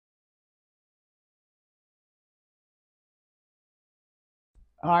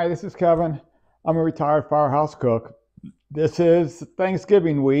Hi, this is Kevin. I'm a retired firehouse cook. This is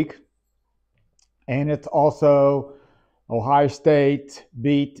Thanksgiving week, and it's also Ohio State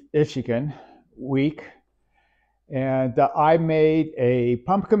beat Michigan week. And I made a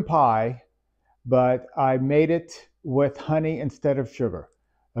pumpkin pie, but I made it with honey instead of sugar.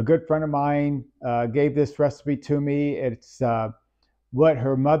 A good friend of mine gave this recipe to me. It's what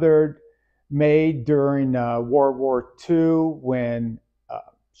her mother made during World War II when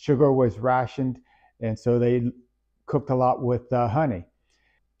sugar was rationed, and so they cooked a lot with honey.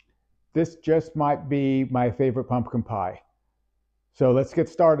 This just might be my favorite pumpkin pie. So let's get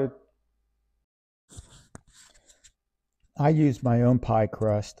started. I use my own pie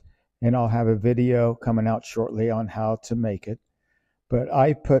crust, and I'll have a video coming out shortly on how to make it. But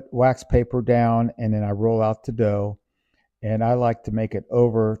I put wax paper down and then I roll out the dough. And I like to make it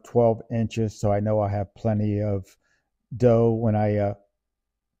over 12 inches so I know I have plenty of dough when I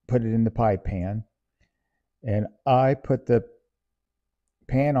put it in the pie pan. And I put the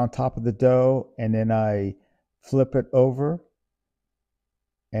pan on top of the dough and then I flip it over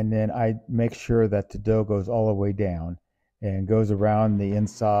and then I make sure that the dough goes all the way down and goes around the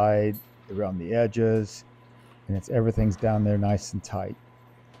inside, around the edges, and everything's down there nice and tight.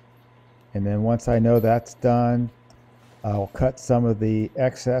 And then once I know that's done, I'll cut some of the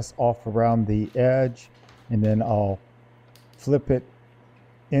excess off around the edge and then I'll flip it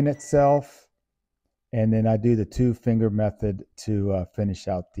in itself, and then I do the 2-finger method to finish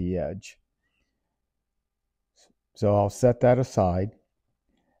out the edge. So I'll set that aside,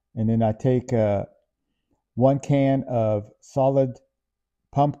 and then I take 1 can of solid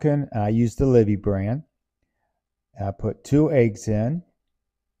pumpkin, and I use the Libby brand. And I put 2 eggs in,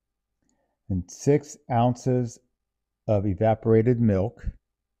 and 6 ounces of evaporated milk.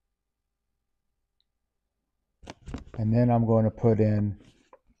 And then I'm going to put in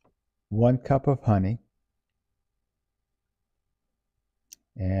 1 cup of honey.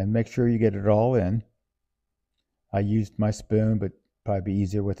 And make sure you get it all in. I used my spoon, but probably be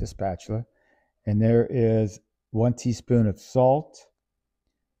easier with a spatula. And there is 1 teaspoon of salt,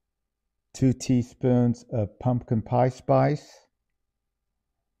 2 teaspoons of pumpkin pie spice,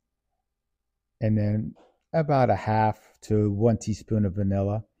 and then about a half to 1 teaspoon of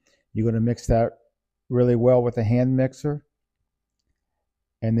vanilla. You're going to mix that really well with a hand mixer,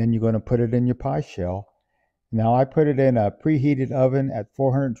 and then you're going to put it in your pie shell. Now I put it in a preheated oven at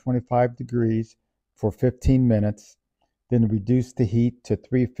 425 degrees for 15 minutes, then reduce the heat to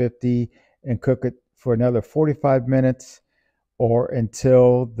 350 and cook it for another 45 minutes or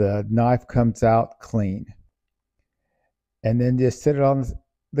until the knife comes out clean. And then just sit it on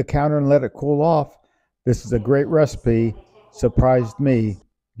the counter and let it cool off. This is a great recipe. Surprised me.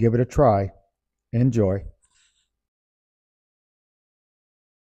 Give it a try. Enjoy.